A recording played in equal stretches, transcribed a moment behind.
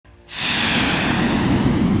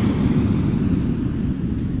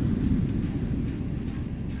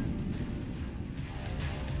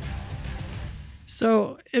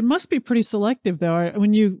So it must be pretty selective, though.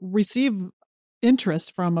 When you receive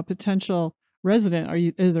interest from a potential resident,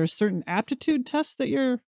 is there certain aptitude tests that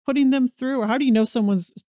you're putting them through? Or how do you know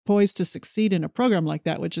someone's poised to succeed in a program like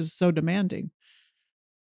that, which is so demanding?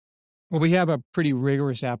 Well, we have a pretty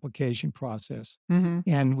rigorous application process, Hmm.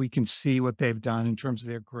 and we can see what they've done in terms of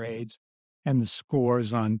their grades and the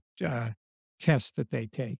scores on tests that they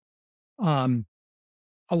take. Um,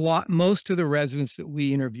 most of the residents that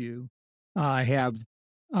we interview have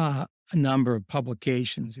a number of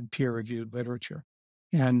publications in peer-reviewed literature,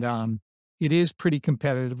 and it is pretty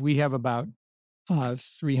competitive. We have about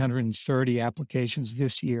 330 applications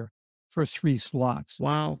this year for 3 slots.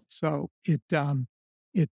 Wow. So it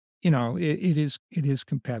it is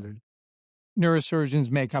competitive.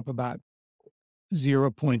 Neurosurgeons make up about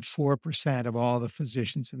 0.4% of all the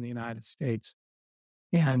physicians in the United States,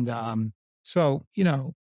 and so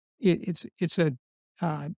it's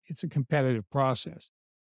a competitive process.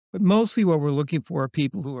 But mostly, what we're looking for are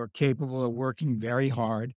people who are capable of working very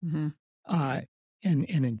hard Hmm. uh, and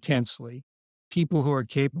intensely, people who are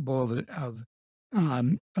capable of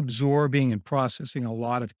absorbing and processing a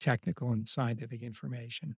lot of technical and scientific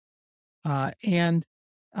information. And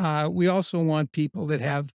we also want people that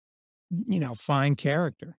have, fine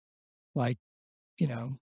character, like, you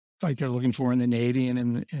know, like they're looking for in the Navy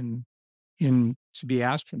and in to be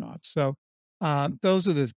astronauts. So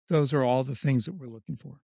those are all the things that we're looking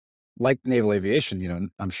for. Like naval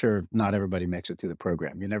aviation, I'm sure not everybody makes it through the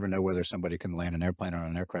program. You never know whether somebody can land an airplane or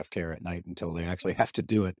an aircraft carrier at night until they actually have to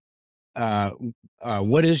do it.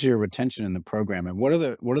 What is your retention in the program, and what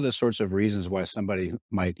are the sorts of reasons why somebody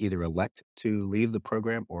might either elect to leave the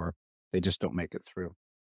program or they just don't make it through?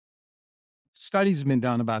 Studies have been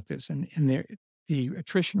done about this, and the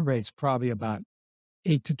attrition rate's probably about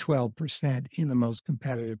 8 to 12% in the most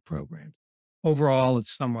competitive programs. Overall,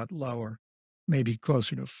 it's somewhat lower, maybe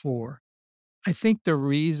closer to 4. I think the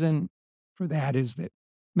reason for that is that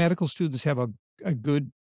medical students have a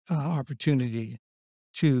good opportunity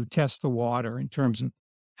to test the water in terms of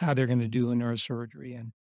how they're going to do in neurosurgery,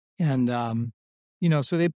 and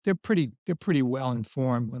so they're pretty well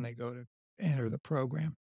informed when they go to enter the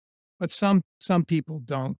program. But some people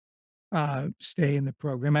don't stay in the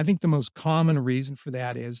program. I think the most common reason for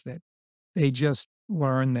that is that they just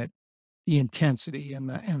learn that the intensity and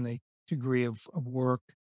the degree of work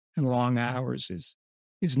and long hours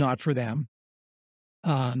is not for them.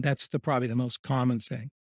 That's probably the most common thing,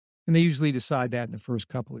 and they usually decide that in the first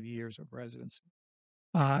couple of years of residency.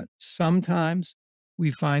 Sometimes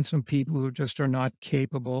we find some people who just are not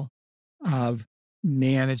capable of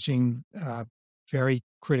managing very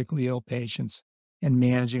critically ill patients and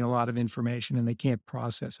managing a lot of information, and they can't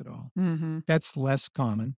process it all. Hmm. That's less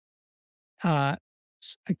common. Uh,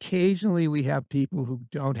 Occasionally, we have people who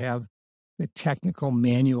don't have the technical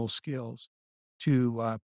manual skills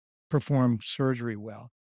to perform surgery well.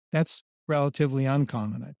 That's relatively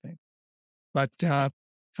uncommon, I think. But uh,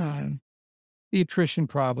 the attrition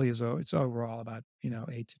probably it's overall about 8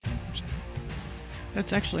 to 10%.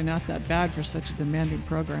 That's actually not that bad for such a demanding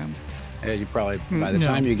program. Yeah, you probably by the No.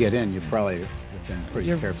 time you get in, you probably have been pretty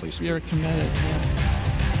carefully screened. You're committed. Yeah.